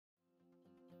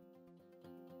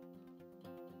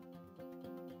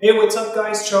Hey, what's up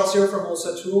guys? Charles here from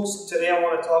Olsatools. Today I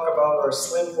want to talk about our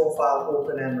slim profile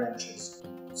open-end wrenches.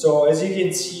 So as you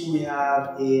can see, we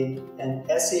have an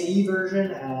SAE version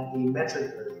and a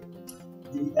metric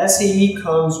version. The SAE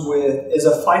is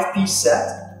a 5-piece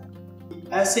set.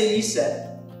 The SAE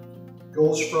set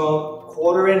goes from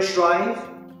 1/4" drive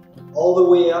all the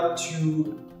way up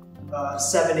to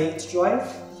 7/8"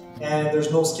 drive, and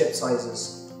there's no skip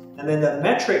sizes. And then the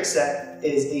metric set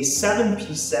is a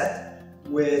 7-piece set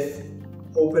with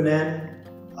open-end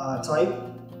type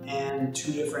and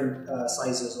 2 different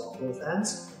sizes on both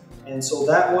ends. And so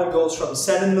that one goes from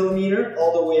 7mm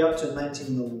all the way up to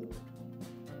 19mm.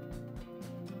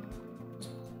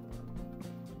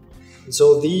 And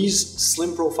so these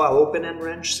slim profile open-end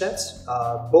wrench sets,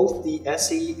 both the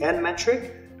SAE and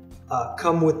metric,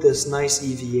 come with this nice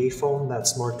EVA foam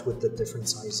that's marked with the different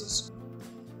sizes.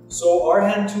 So our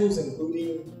hand tools,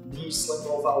 including these slim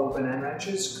profile open-end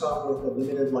wrenches, come with a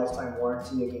limited lifetime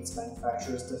warranty against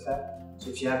manufacturer's defect. So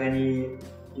if you have any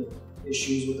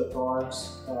issues with the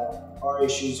products, our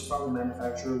issues from the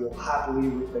manufacturer, will happily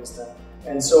replace them.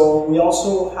 And so we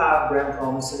also have brand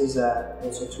promises at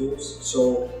Olsatools.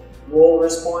 So we'll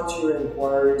respond to your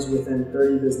inquiries within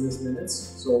 30 business minutes.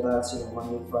 So that's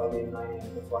Monday, Friday, 9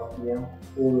 a.m. to 5 p.m.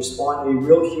 We'll respond, a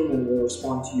real human will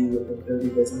respond to you within 30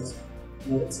 business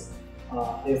minutes.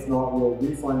 If not, we'll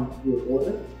refund your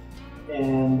order.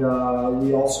 And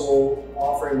we also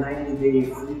offer a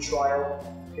 90-day free trial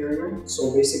period.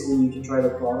 So basically you can try the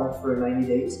product for 90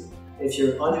 days. If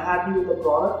you're unhappy with the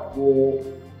product, we'll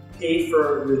pay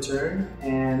for return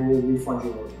and we'll refund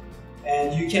your order.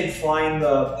 And you can find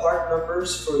the part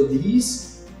numbers for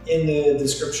these in the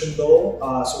description below.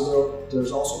 So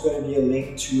there's also going to be a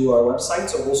link to our website,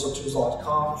 so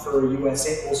olsatools.com for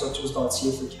USA,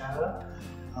 olsatools.ca for Canada.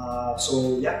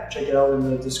 So yeah, check it out in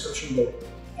the description below.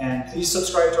 And please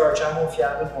subscribe to our channel if you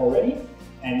haven't already.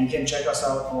 And you can check us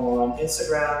out on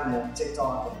Instagram and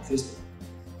TikTok and Facebook.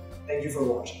 Thank you for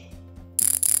watching.